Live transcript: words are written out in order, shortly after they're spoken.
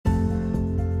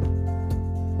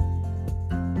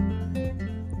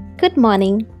Good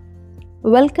morning.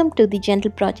 Welcome to the Gentle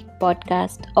Project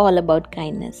podcast, all about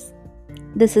kindness.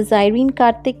 This is Irene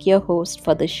Karthik, your host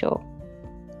for the show.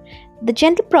 The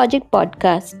Gentle Project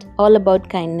podcast, all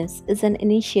about kindness, is an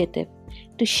initiative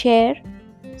to share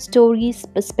stories,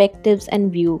 perspectives,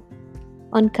 and view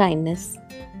on kindness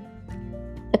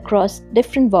across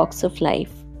different walks of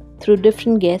life through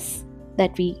different guests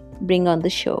that we bring on the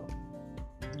show.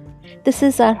 This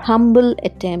is our humble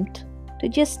attempt to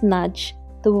just nudge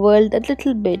the world a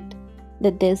little bit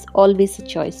that there's always a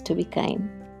choice to be kind.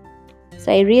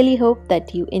 So I really hope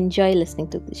that you enjoy listening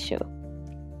to this show.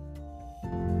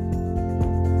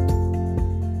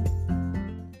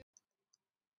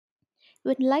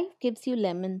 When life gives you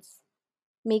lemons,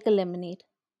 make a lemonade.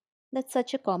 That's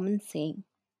such a common saying.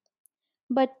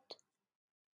 But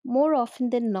more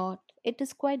often than not, it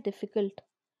is quite difficult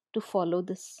to follow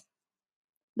this.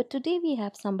 But today we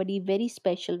have somebody very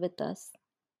special with us,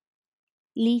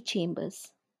 Lee Chambers.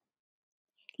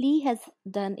 Lee has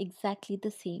done exactly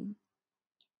the same.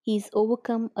 He's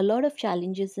overcome a lot of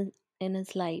challenges in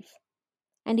his life,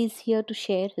 and he's here to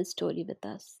share his story with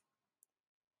us.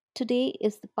 Today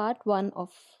is the part one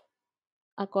of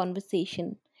our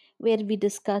conversation where we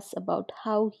discuss about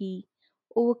how he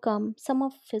overcome some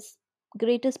of his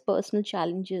greatest personal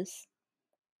challenges,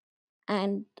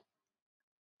 and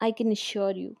I can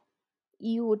assure you,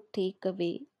 you would take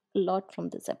away a lot from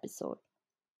this episode.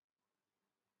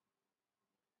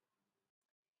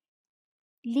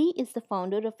 Lee is the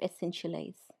founder of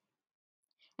Essentialise,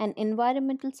 an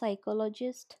environmental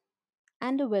psychologist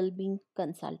and a well-being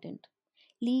consultant.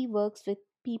 Lee works with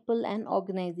people and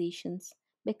organizations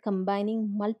by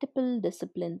combining multiple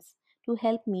disciplines to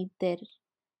help meet their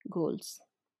goals.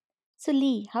 So,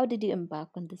 Lee, how did you embark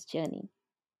on this journey?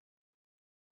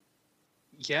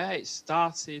 Yeah, it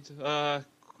started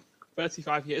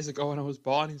 35 years ago when I was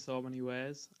born in so many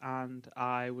ways. And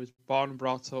I was born and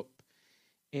brought up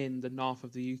in the north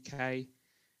of the UK.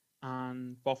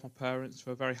 And both my parents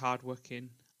were very hardworking.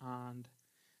 And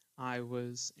I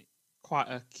was quite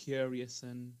a curious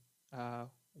and uh,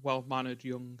 well mannered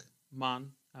young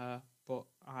man. But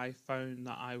I found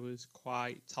that I was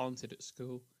quite talented at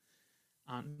school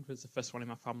and was the first one in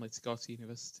my family to go to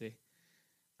university.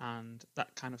 And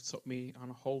that kind of took me on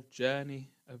a whole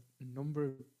journey of a number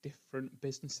of different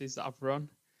businesses that I've run,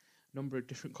 a number of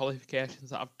different qualifications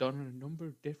that I've done, and a number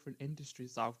of different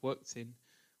industries that I've worked in,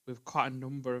 with quite a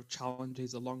number of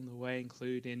challenges along the way,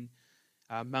 including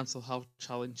mental health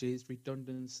challenges,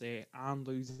 redundancy, and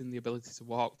losing the ability to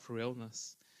walk through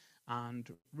illness. And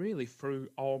really, through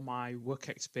all my work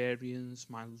experience,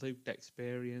 my lived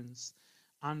experience,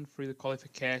 and through the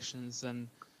qualifications and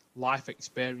life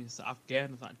experience that I've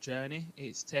gained on that journey,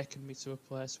 it's taken me to a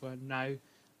place where now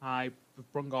I've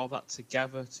brought all that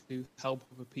together to help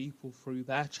other people through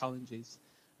their challenges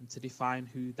and to define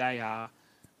who they are,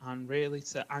 and really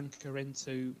to anchor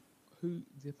into who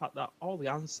the fact that all the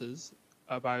answers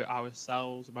about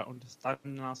ourselves, about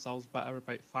understanding ourselves better,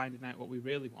 about finding out what we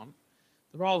really want,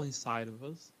 they're all inside of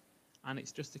us. And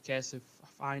it's just a case of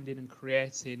finding and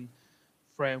creating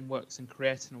frameworks and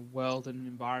creating a world and an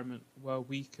environment where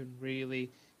we can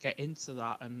really get into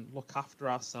that and look after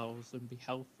ourselves and be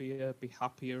healthier, be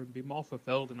happier, and be more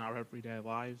fulfilled in our everyday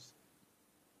lives.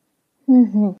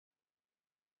 Mhm.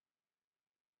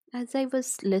 As I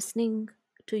was listening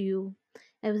to you,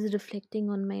 I was reflecting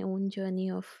on my own journey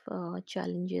of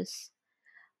challenges.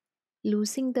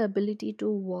 Losing the ability to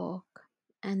walk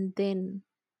and then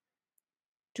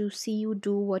to see you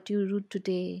do what you do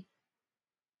today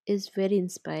is very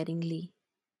inspiringly.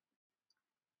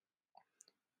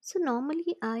 So,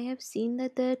 normally, I have seen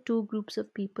that there are two groups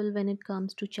of people when it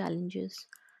comes to challenges.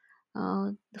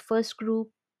 The first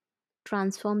group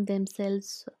transform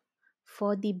themselves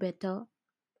for the better,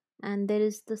 and there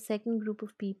is the second group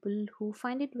of people who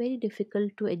find it very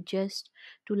difficult to adjust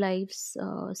to life's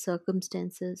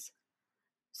circumstances.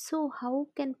 So, how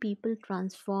can people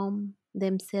transform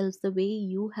themselves the way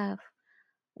you have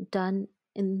done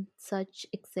in such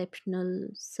exceptional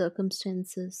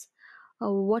circumstances?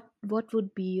 What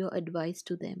would be your advice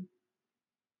to them?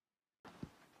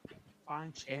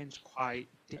 Find change quite,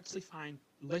 actually find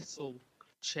little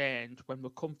change when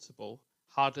we're comfortable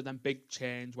harder than big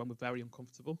change when we're very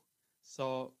uncomfortable.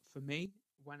 So for me,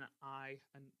 when I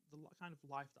and the kind of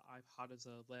life that I've had as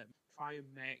a late, try and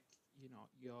make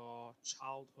your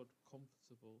childhood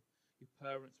comfortable. Your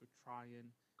parents would try and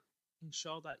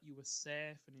ensure that you were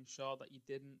safe and ensure that you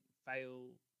didn't fail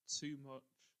too much.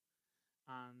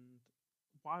 And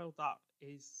while that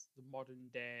is the modern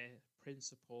day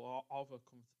principle of a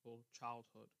comfortable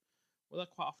childhood, what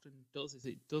that quite often does is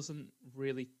it doesn't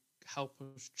really help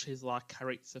us chisel our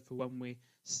character for when we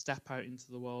step out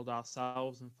into the world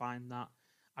ourselves and find that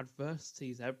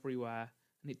adversity is everywhere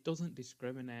and it doesn't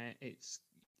discriminate. It's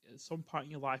at some point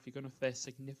in your life you're going to face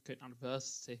significant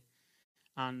adversity,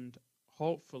 and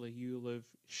hopefully you'll have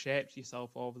shaped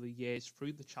yourself over the years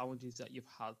through the challenges that you've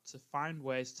had to find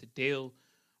ways to deal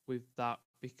with that,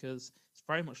 because it's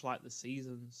very much like the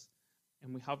seasons,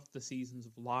 and we have the seasons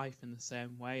of life in the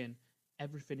same way, and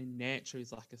everything in nature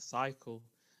is like a cycle,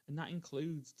 and that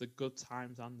includes the good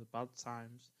times and the bad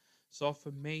times. So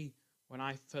for me, when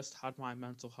I first had my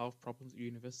mental health problems at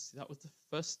university, that was the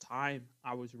first time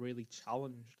I was really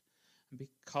challenged. And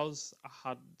because I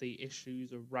had the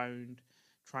issues around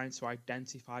trying to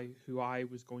identify who I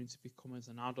was going to become as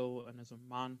an adult and as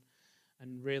a man,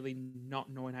 and really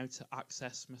not knowing how to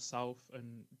access myself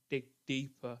and dig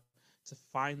deeper to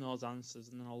find those answers.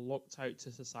 And then I looked out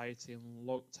to society and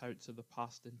looked out to the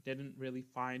past and didn't really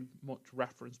find much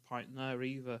reference point there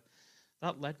either.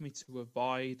 That led me to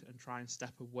avoid and try and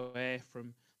step away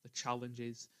from the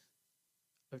challenges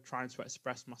of trying to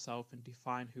express myself and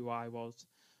define who I was.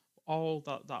 All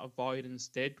that avoidance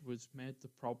did was made the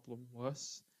problem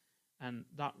worse, and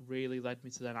that really led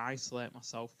me to then isolate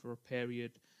myself for a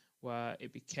period where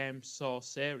it became so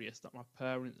serious that my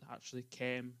parents actually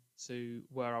came to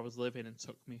where I was living and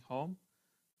took me home.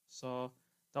 So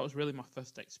that was really my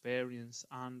first experience.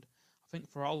 And I think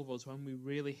for all of us, when we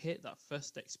really hit that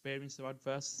first experience of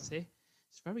adversity,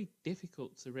 it's very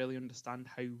difficult to really understand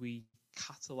how we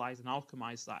catalyze and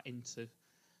alchemize that into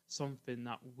something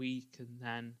that we can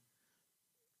then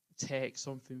take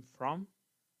something from,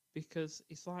 because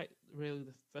it's like really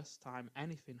the first time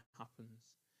anything happens,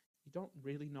 you don't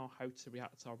really know how to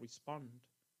react or respond.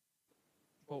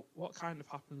 But what kind of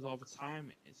happens over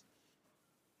time is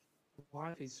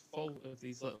life is full of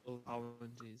these little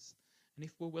challenges. And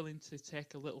if we're willing to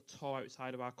take a little toe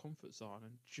outside of our comfort zone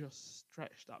and just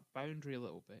stretch that boundary a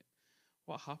little bit,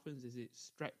 what happens is it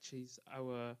stretches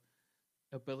our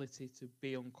ability to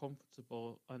be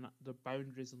uncomfortable and the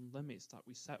boundaries and limits that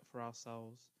we set for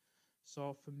ourselves.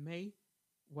 So for me,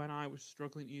 when I was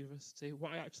struggling at university,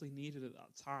 what I actually needed at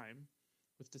that time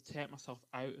was to take myself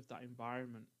out of that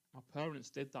environment. My parents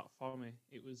did that for me.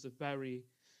 It was a very,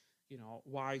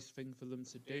 wise thing for them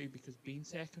to do, because being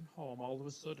taken home, all of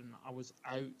a sudden, I was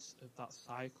out of that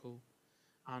cycle,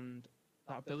 and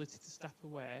that ability to step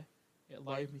away, it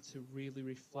allowed me to really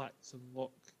reflect and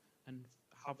look and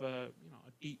have a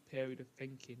deep period of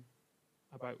thinking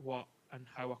about what and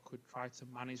how I could try to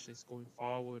manage this going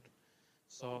forward.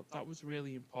 So that was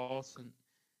really important.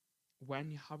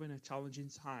 When you're having a challenging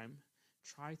time,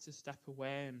 try to step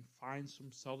away and find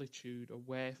some solitude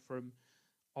away from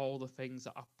all the things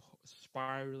that are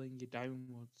spiraling you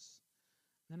downwards.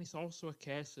 And then it's also a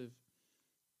case of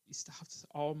you have to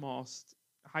almost.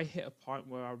 I hit a point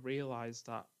where I realised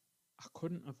that I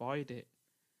couldn't avoid it.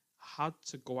 I had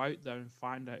to go out there and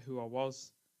find out who I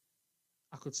was.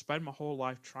 I could spend my whole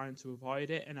life trying to avoid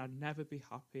it and I'd never be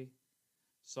happy.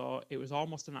 So it was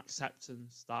almost an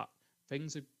acceptance that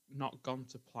things had not gone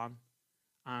to plan,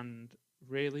 and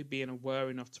really being aware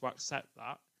enough to accept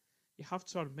that. You have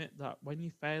to admit that when you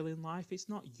fail in life, it's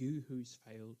not you who's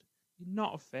failed. You're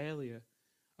not a failure.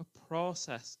 A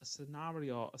process, a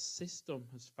scenario, a system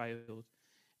has failed.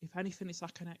 If anything, it's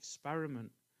like an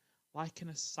experiment, like in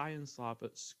a science lab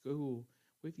at school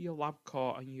with your lab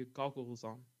coat and your goggles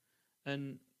on.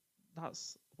 And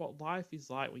that's what life is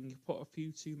like when you put a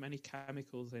few too many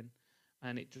chemicals in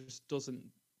and it just doesn't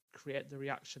create the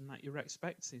reaction that you're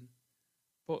expecting.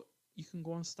 But you can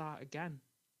go and start again.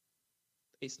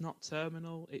 It's not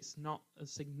terminal, it's not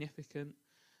as significant,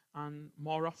 and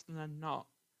more often than not,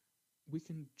 we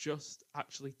can just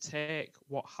actually take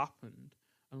what happened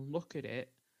and look at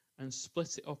it and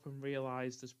split it up and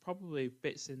realize there's probably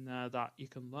bits in there that you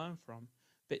can learn from,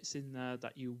 bits in there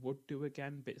that you would do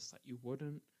again, bits that you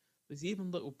wouldn't. There's even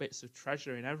little bits of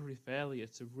treasure in every failure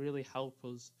to really help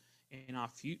us in our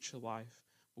future life,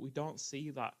 but we don't see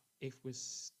that if we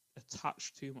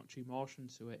attach too much emotion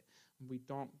to it and we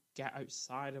don't get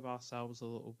outside of ourselves a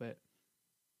little bit.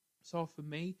 So for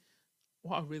me,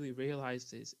 what I really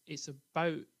realized is it's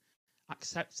about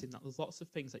accepting that there's lots of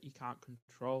things that you can't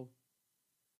control.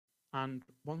 And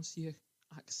once you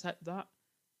accept that,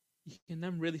 you can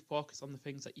then really focus on the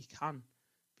things that you can.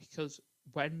 Because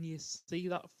when you see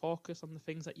that focus on the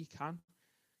things that you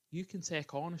can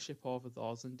take ownership over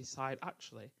those and decide,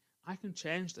 actually, I can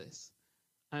change this.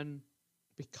 And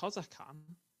because I can,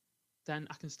 then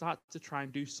I can start to try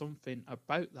and do something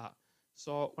about that.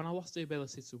 So when I lost the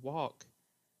ability to walk,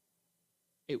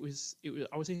 it was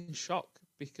I was in shock,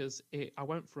 because I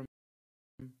went from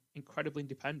incredibly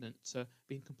independent to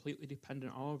being completely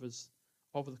dependent on others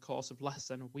over the course of less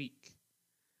than a week.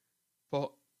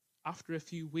 But after a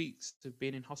few weeks of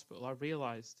being in hospital, I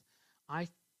realised I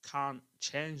can't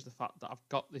change the fact that I've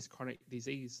got this chronic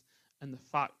disease and the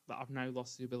fact that I've now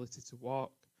lost the ability to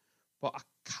walk. But I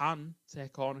can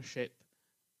take ownership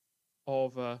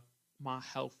over my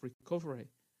health recovery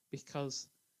because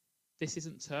this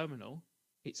isn't terminal,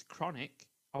 it's chronic.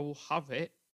 I will have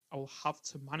it, I will have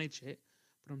to manage it,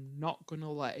 but I'm not going to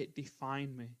let it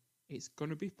define me. It's going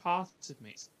to be part of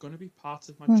me, it's going to be part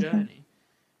of my Mm-hmm. journey,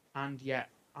 and yet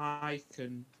I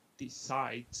can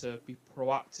decide to be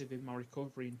proactive in my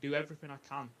recovery and do everything I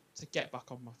can to get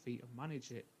back on my feet and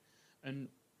manage it. And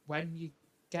when you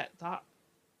get that,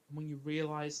 and when you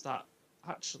realize that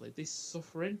actually this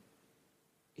suffering,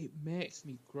 it makes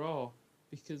me grow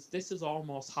because this has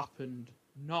almost happened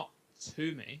not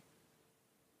to me,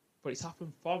 but it's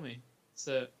happened for me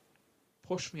to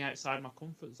push me outside my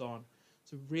comfort zone,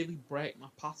 to really break my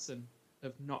pattern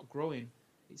of not growing.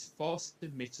 It's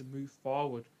forcing me to move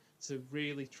forward, to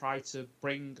really try to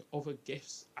bring other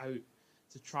gifts out,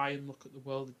 to try and look at the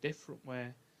world a different way.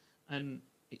 And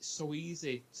it's so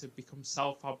easy to become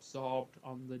self absorbed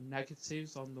on the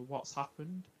negatives, on the what's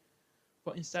happened.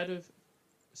 But instead of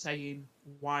saying,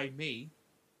 why me,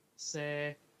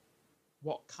 say,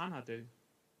 what can I do?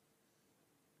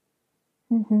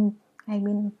 Mm-hmm. I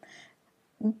mean,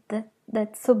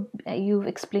 that's so, you've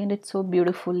explained it so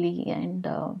beautifully, and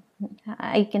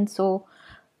I can so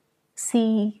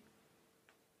see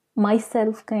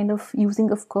myself kind of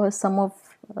using, of course, some of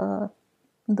uh,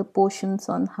 the portions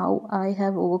on how I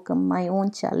have overcome my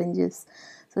own challenges.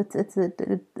 So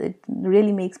it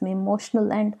really makes me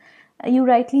emotional. And you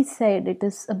rightly said it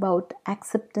is about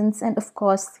acceptance. And of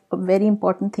course, a very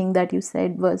important thing that you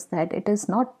said was that it is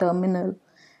not terminal,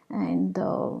 and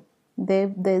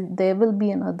there will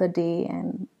be another day.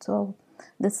 And so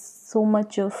there's so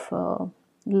much of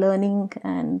learning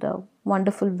and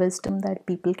wonderful wisdom that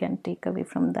people can take away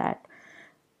from that.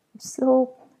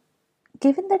 So,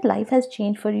 given that life has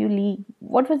changed for you, Lee,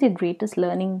 what was your greatest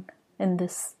learning in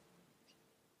this?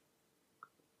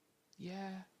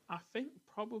 Yeah, I think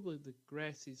probably the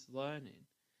greatest learning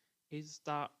is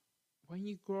that when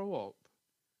you grow up,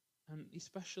 and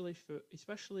especially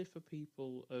for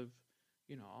people of,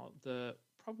 the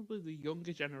probably the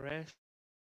younger generations,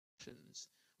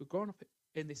 we've grown up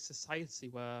in this society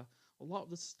where a lot of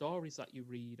the stories that you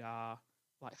read are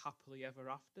like happily ever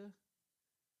after,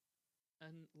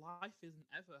 and life isn't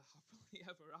ever happily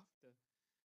ever after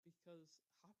because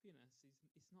happiness is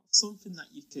it's not something that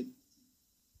you can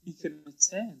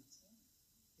attain.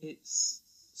 It's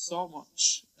so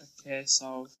much a case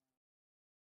of,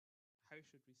 how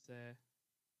should we say,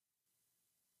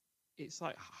 it's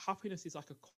like happiness is like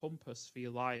a compass for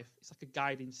your life. It's like a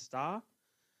guiding star.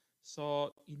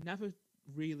 So you never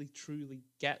really truly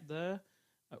get there.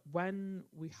 When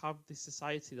we have this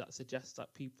society that suggests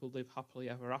that people live happily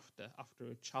ever after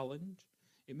a challenge,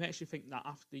 it makes you think that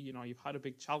after you've had a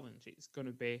big challenge, it's going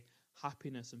to be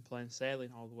happiness and plain sailing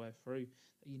all the way through.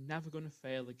 That you're never going to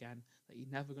fail again. That you're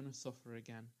never going to suffer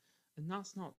again, and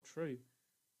that's not true.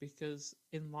 Because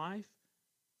in life,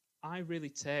 I really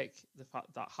take the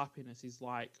fact that happiness is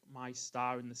like my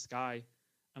star in the sky,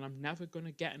 and I'm never going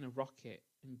to get in a rocket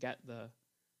and get there.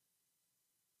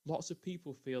 Lots of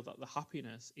people feel that the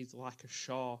happiness is like a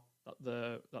shore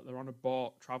that they're on a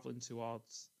boat traveling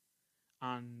towards,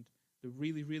 and they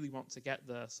really, really want to get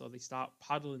there, so they start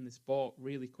paddling this boat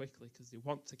really quickly because they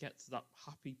want to get to that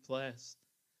happy place.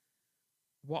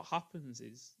 What happens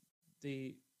is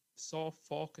they so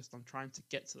focused on trying to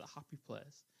get to the happy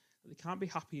place that they can't be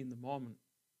happy in the moment.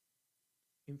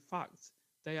 In fact,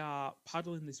 they are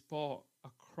paddling this boat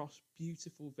across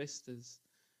beautiful vistas,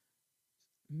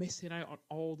 missing out on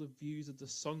all the views of the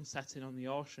sun setting on the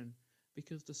ocean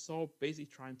because they're so busy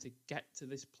trying to get to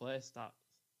this place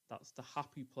that's the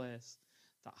happy place,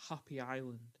 that happy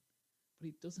island. But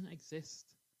it doesn't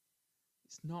exist.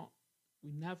 It's not.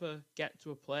 We never get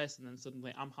to a place and then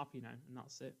suddenly I'm happy now and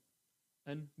that's it.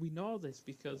 And we know this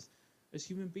because as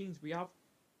human beings, we have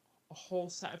a whole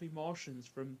set of emotions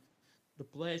from the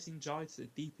blazing joy to the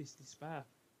deepest despair.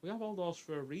 We have all those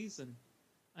for a reason.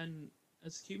 And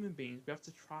as human beings, we have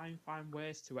to try and find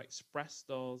ways to express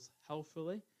those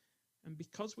healthily. And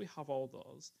because we have all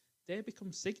those, they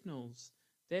become signals.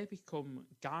 They become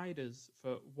guiders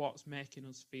for what's making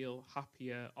us feel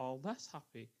happier or less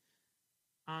happy.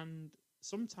 And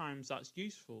sometimes that's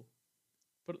useful.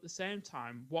 But at the same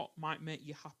time, what might make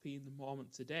you happy in the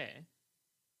moment today,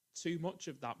 too much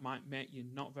of that might make you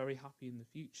not very happy in the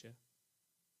future.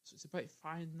 So it's about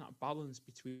finding that balance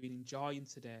between enjoying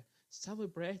today,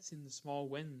 celebrating the small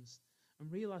wins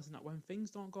and realizing that when things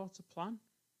don't go to plan,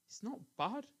 it's not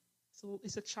bad.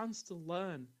 It's a chance to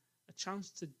learn, a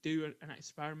chance to do an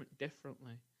experiment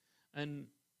differently. And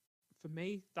for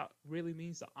me, that really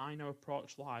means that I now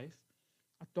approach life.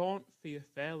 I don't fear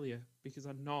failure because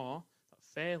I know that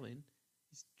failing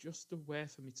is just a way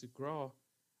for me to grow.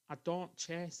 I don't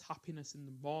chase happiness in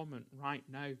the moment right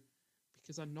now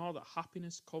because I know that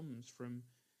happiness comes from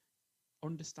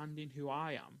understanding who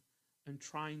I am and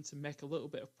trying to make a little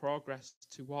bit of progress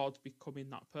towards becoming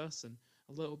that person,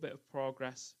 a little bit of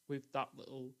progress with that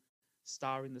little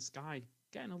star in the sky,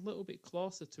 getting a little bit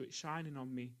closer to it shining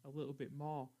on me a little bit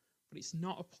more. But it's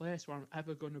not a place where I'm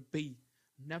ever going to be.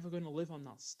 I'm never going to live on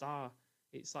that star.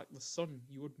 It's like the sun,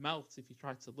 you would melt if you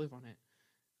tried to live on it.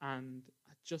 And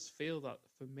I just feel that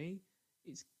for me,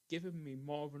 it's given me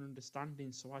more of an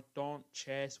understanding so I don't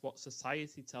chase what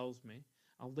society tells me.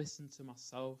 I listen to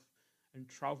myself and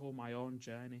travel my own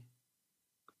journey.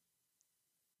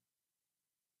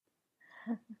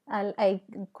 I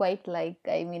quite like,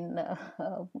 I mean,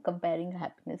 comparing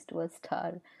happiness to a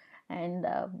star, and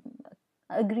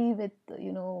agree with,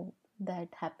 that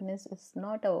happiness is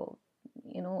not a,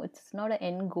 it's not an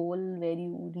end goal where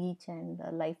you reach and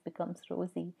life becomes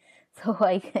rosy. So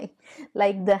I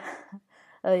like the,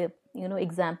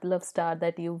 example of star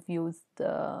that you've used,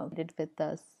 shared it with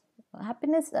us.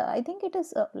 Happiness, I think it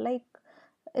is like,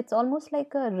 it's almost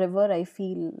like a river. I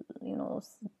feel,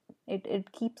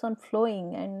 it keeps on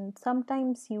flowing, and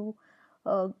sometimes you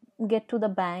uh, get to the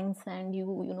banks and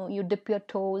you dip your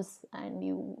toes and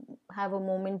you have a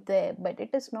moment there, but it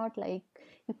is not like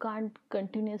you can't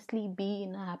continuously be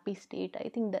in a happy state. I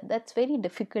think that that's very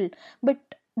difficult. But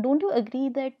don't you agree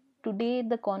that today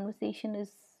the conversation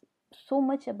is so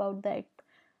much about that,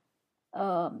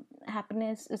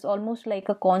 happiness is almost like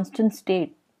a constant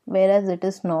state, whereas it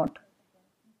is not.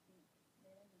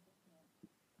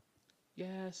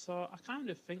 Yeah, so I kind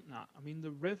of think that. I mean,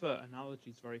 the river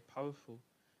analogy is very powerful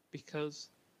because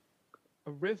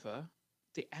a river,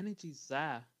 the energy's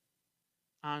there.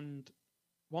 And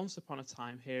once upon a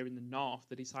time here in the north,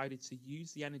 they decided to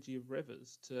use the energy of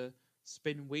rivers to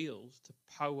spin wheels to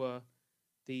power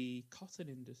the cotton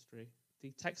industry,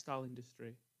 the textile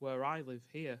industry, where I live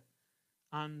here.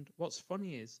 And what's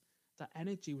funny is that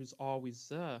energy was always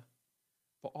there,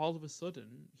 but all of a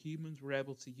sudden, humans were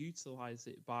able to utilize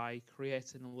it by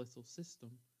creating a little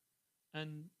system.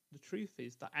 And the truth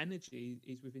is that energy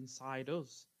is within inside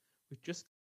us. We've just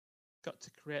got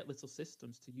to create little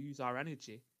systems to use our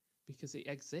energy because it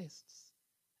exists.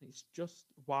 And it's just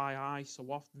why I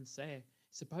so often say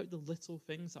it's about the little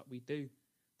things that we do,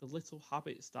 the little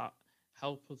habits that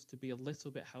help us to be a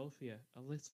little bit healthier, a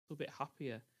little bit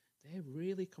happier. They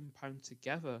really compound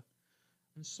together.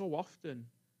 And so often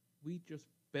we just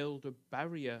build a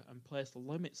barrier and place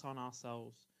limits on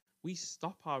ourselves. We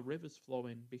stop our rivers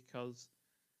flowing because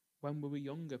when we were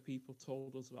younger, people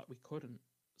told us that we couldn't.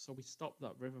 So we stopped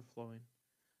that river flowing.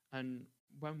 And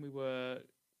when we were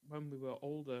when we were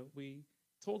older, we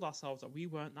told ourselves that we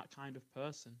weren't that kind of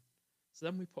person. So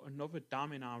then we put another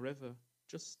dam in our river,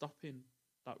 just stopping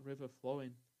that river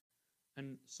flowing.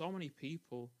 And so many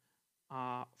people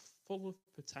are full of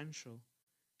potential.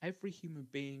 Every human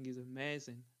being is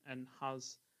amazing and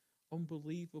has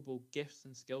unbelievable gifts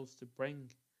and skills to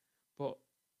bring. But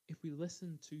if we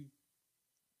listen too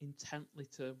intently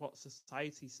to what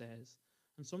society says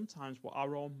and sometimes what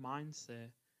our own minds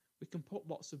say, we can put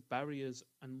lots of barriers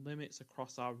and limits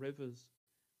across our rivers,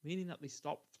 meaning that they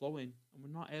stop flowing and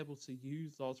we're not able to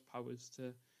use those powers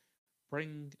to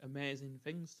bring amazing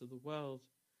things to the world.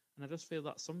 And I just feel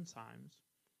that sometimes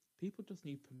people just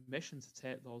need permission to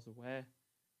take those away.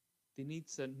 They need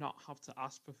to not have to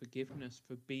ask for forgiveness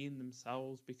for being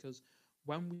themselves because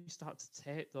when we start to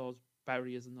take those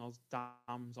barriers and those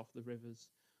dams off the rivers,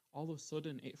 all of a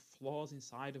sudden it flows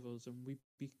inside of us and we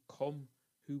become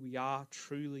who we are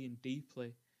truly and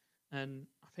deeply. And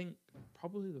I think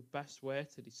probably the best way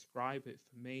to describe it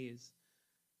for me is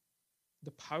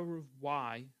the power of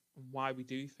why and why we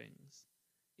do things.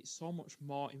 It's so much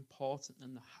more important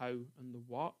than the how and the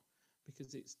what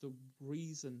because it's the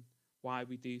reason why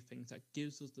we do things that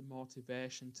gives us the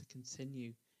motivation to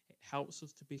continue. It helps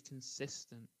us to be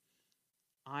consistent.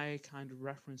 I kind of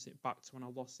reference it back to when I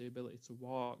lost the ability to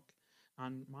walk.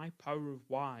 And my power of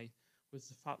why was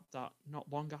the fact that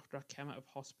not long after I came out of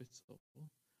hospital,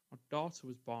 my daughter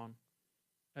was born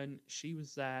and she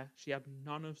was there. She had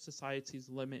none of society's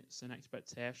limits and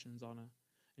expectations on her.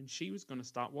 And she was going to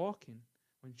start walking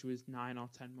when she was 9 or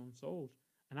 10 months old.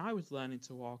 And I was learning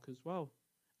to walk as well.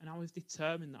 And I was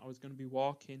determined that I was going to be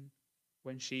walking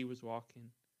when she was walking.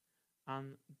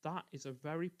 And that is a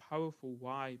very powerful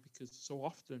why, because so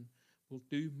often we'll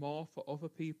do more for other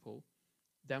people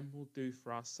than we'll do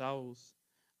for ourselves.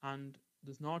 And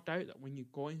there's no doubt that when you're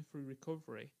going through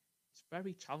recovery, it's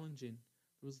very challenging.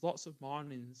 There was lots of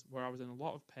mornings where I was in a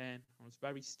lot of pain, I was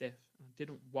very stiff, and I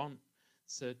didn't want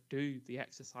to do the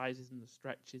exercises and the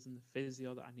stretches and the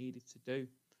physio that I needed to do.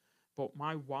 But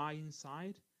my why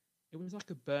inside, it was like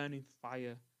a burning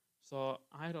fire. So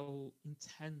I had an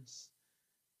intense,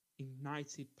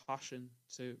 ignited passion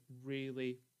to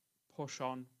really push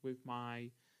on with my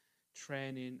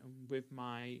training and with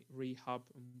my rehab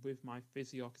and with my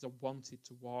physio, because I wanted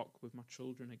to walk with my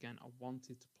children again. I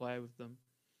wanted to play with them.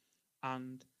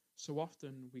 And so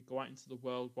often we go out into the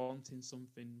world wanting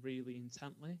something really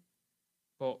intently,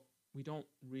 but we don't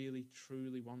really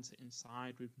truly want it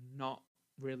inside. We've not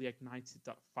really ignited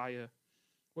that fire.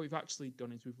 What we've actually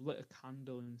done is we've lit a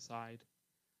candle inside.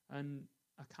 And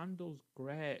a candle's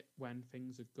great when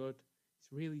things are good.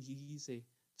 It's really easy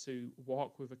to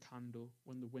walk with a candle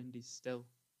when the wind is still.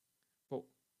 But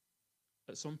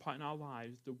at some point in our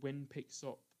lives, the wind picks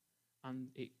up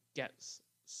and it gets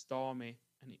stormy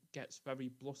and it gets very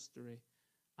blustery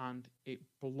and it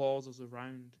blows us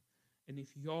around. And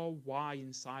if your why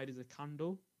inside is a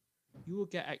candle, you will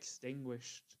get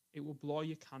extinguished. It will blow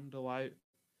your candle out,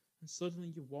 and suddenly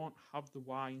you won't have the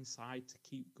why inside to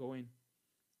keep going,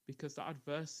 because that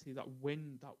adversity, that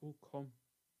wind, that will come.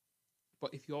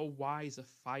 But if your why is a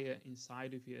fire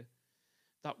inside of you,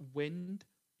 that wind,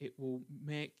 it will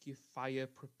make your fire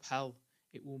propel.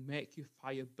 It will make your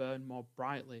fire burn more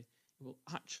brightly. It will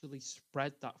actually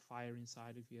spread that fire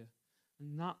inside of you.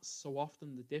 And that's so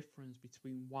often the difference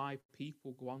between why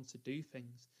people go on to do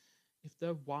things. If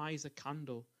their why is a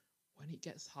candle, when it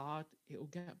gets hard, it'll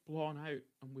get blown out.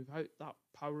 And without that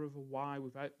power of a why,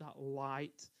 without that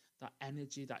light, that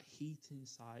energy, that heat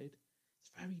inside,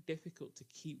 it's very difficult to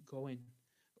keep going.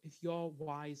 But if your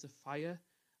why is a fire,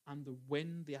 and the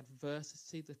wind, the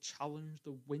adversity, the challenge,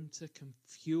 the winter can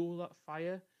fuel that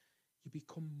fire, you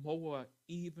become more,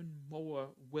 even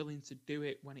more willing to do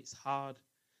it when it's hard.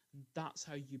 And that's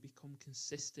how you become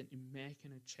consistent in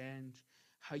making a change,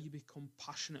 how you become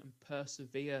passionate and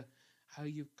persevere, how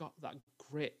you've got that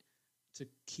grit to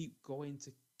keep going,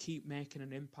 to keep making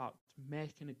an impact,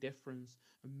 making a difference,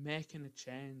 and making a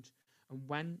change. And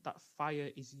when that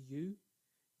fire is you,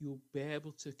 you'll be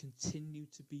able to continue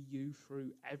to be you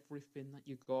through everything that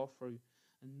you go through.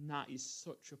 And that is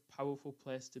such a powerful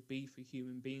place to be for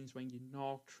human beings, when you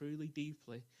know truly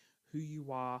deeply who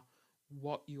you are,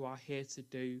 what you are here to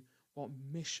do, what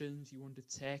missions you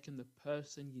undertake, and the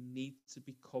person you need to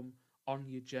become on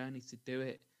your journey to do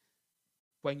it.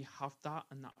 When you have that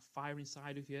and that fire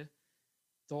inside of you,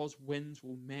 those wins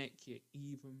will make you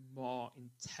even more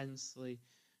intensely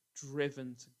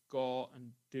driven to go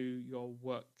and do your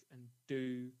work and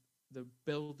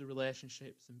build the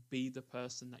relationships and be the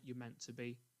person that you're meant to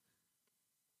be.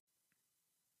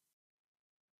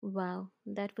 Wow,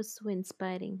 that was so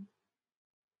inspiring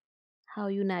how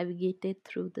you navigated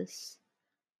through this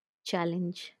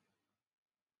challenge.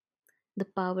 The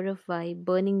power of why,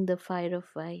 burning the fire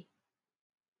of why.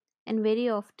 And very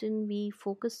often we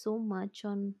focus so much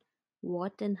on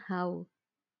what and how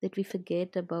that we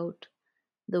forget about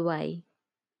the why.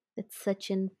 That's such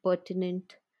an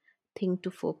pertinent thing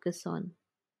to focus on.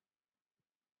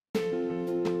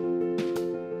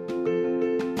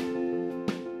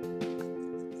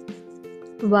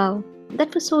 Wow,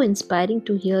 that was so inspiring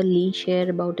to hear Lee share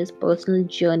about his personal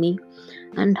journey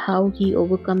and how he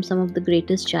overcome some of the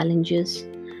greatest challenges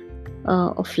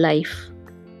of life.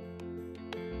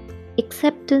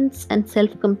 Acceptance and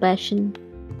self compassion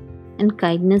and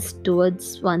kindness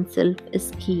towards oneself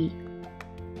is key.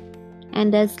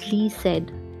 And as Lee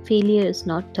said, failure is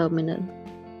not terminal.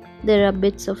 There are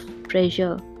bits of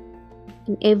pressure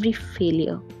in every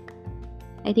failure.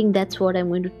 I think that's what I'm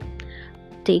going to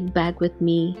take back with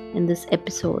me in this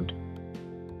episode.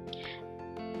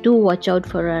 Do watch out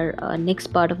for our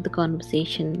next part of the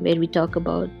conversation, where we talk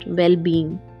about well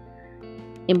being,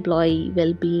 employee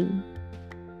well being,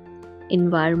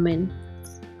 environment,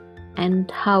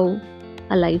 and how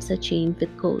our lives are changed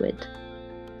with COVID.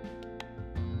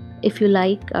 If you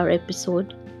like our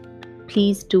episode,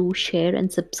 please do share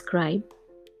and subscribe.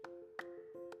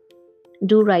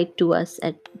 Do write to us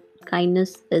at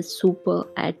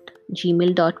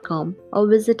kindnessissuper@gmail.com or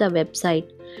visit our website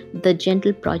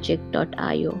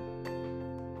thegentleproject.io.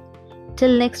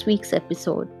 Till next week's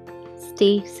episode,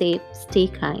 stay safe, stay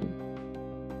kind.